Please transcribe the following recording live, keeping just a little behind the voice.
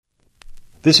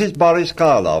This is Boris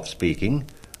Karloff speaking.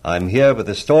 I'm here with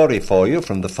a story for you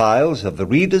from the files of the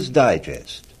Reader's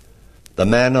Digest. The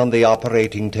man on the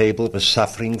operating table was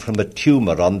suffering from a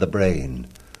tumor on the brain.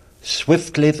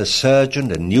 Swiftly, the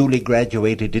surgeon and newly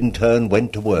graduated intern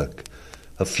went to work.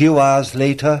 A few hours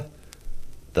later,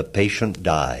 the patient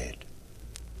died.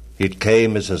 It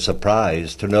came as a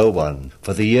surprise to no one,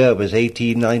 for the year was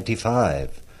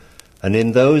 1895, and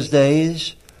in those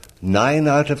days, 9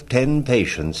 out of 10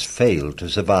 patients failed to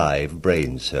survive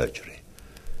brain surgery.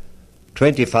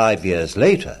 25 years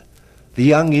later, the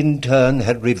young intern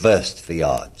had reversed the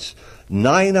odds.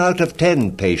 9 out of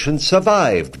 10 patients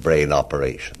survived brain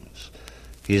operations.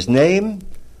 His name?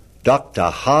 Dr.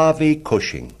 Harvey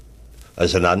Cushing.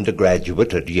 As an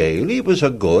undergraduate at Yale, he was a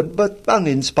good but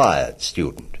uninspired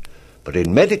student. But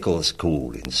in medical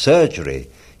school, in surgery,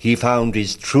 he found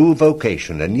his true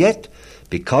vocation, and yet,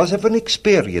 because of an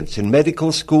experience in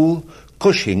medical school,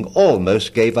 Cushing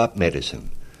almost gave up medicine.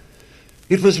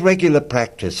 It was regular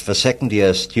practice for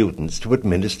second-year students to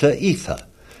administer ether,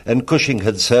 and Cushing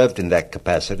had served in that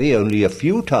capacity only a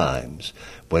few times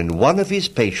when one of his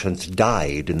patients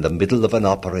died in the middle of an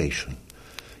operation.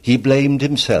 He blamed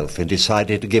himself and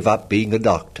decided to give up being a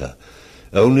doctor.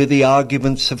 Only the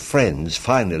arguments of friends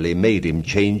finally made him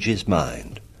change his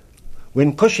mind.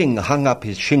 When Cushing hung up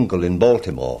his shingle in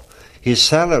Baltimore, his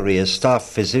salary as staff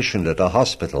physician at a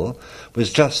hospital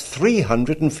was just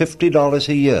 $350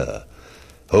 a year.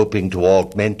 Hoping to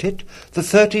augment it, the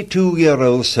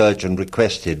 32-year-old surgeon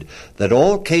requested that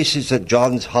all cases at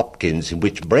Johns Hopkins in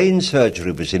which brain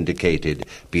surgery was indicated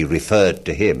be referred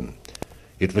to him.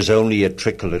 It was only a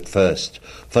trickle at first,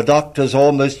 for doctors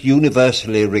almost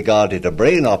universally regarded a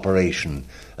brain operation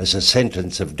as a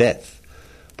sentence of death.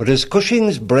 But as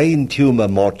Cushing's brain tumor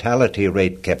mortality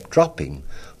rate kept dropping,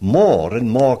 more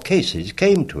and more cases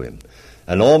came to him,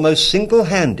 and almost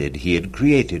single-handed he had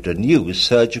created a new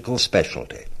surgical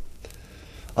specialty.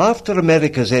 After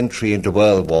America's entry into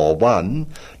World War I,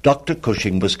 Dr.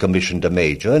 Cushing was commissioned a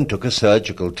major and took a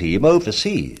surgical team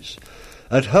overseas.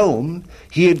 At home,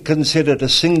 he had considered a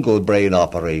single brain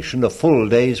operation a full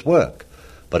day's work,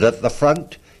 but at the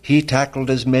front he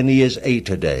tackled as many as 8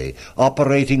 a day,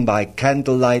 operating by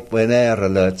candlelight when air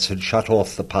alerts had shut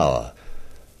off the power.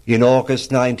 In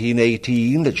August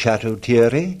 1918, at Chateau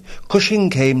Thierry, Cushing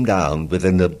came down with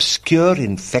an obscure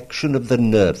infection of the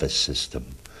nervous system.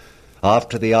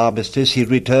 After the armistice, he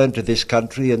returned to this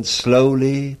country, and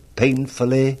slowly,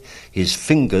 painfully, his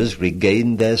fingers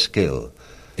regained their skill.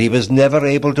 He was never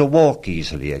able to walk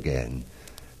easily again.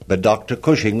 But Dr.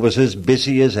 Cushing was as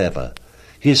busy as ever.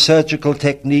 His surgical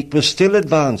technique was still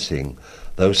advancing,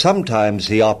 though sometimes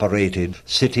he operated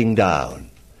sitting down.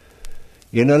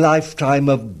 In a lifetime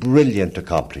of brilliant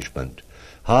accomplishment,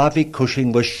 Harvey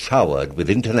Cushing was showered with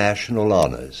international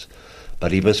honors,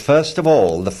 but he was first of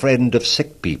all the friend of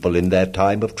sick people in their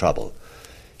time of trouble.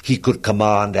 He could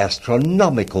command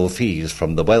astronomical fees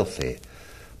from the wealthy,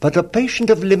 but a patient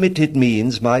of limited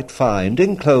means might find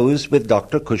enclosed with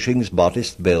Dr. Cushing's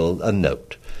modest bill a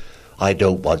note. I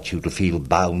don't want you to feel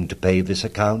bound to pay this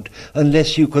account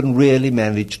unless you can really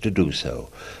manage to do so.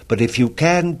 But if you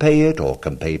can pay it or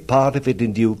can pay part of it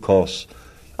in due course,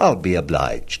 I'll be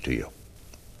obliged to you.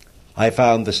 I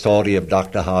found the story of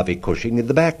Dr. Harvey Cushing in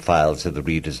the back files of the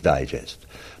Reader's Digest.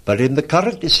 But in the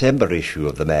current December issue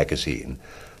of the magazine,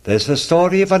 there's the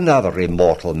story of another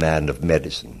immortal man of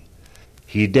medicine,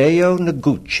 Hideo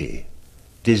Noguchi,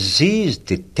 disease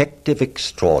detective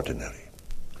extraordinary.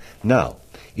 Now,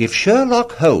 if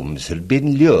Sherlock Holmes had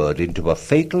been lured into a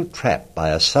fatal trap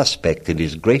by a suspect in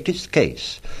his greatest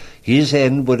case, his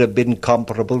end would have been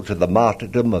comparable to the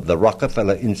martyrdom of the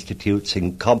Rockefeller Institute's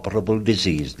incomparable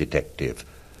disease detective.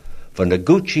 For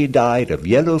Noguchi died of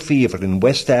yellow fever in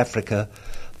West Africa,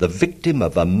 the victim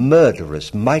of a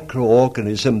murderous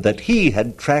microorganism that he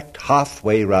had tracked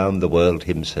halfway round the world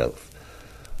himself.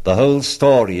 The whole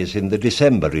story is in the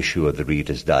December issue of the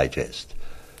Reader's Digest.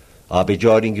 I'll be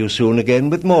joining you soon again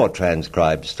with more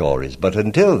transcribed stories, but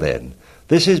until then,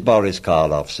 this is Boris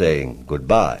Karloff saying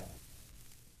goodbye.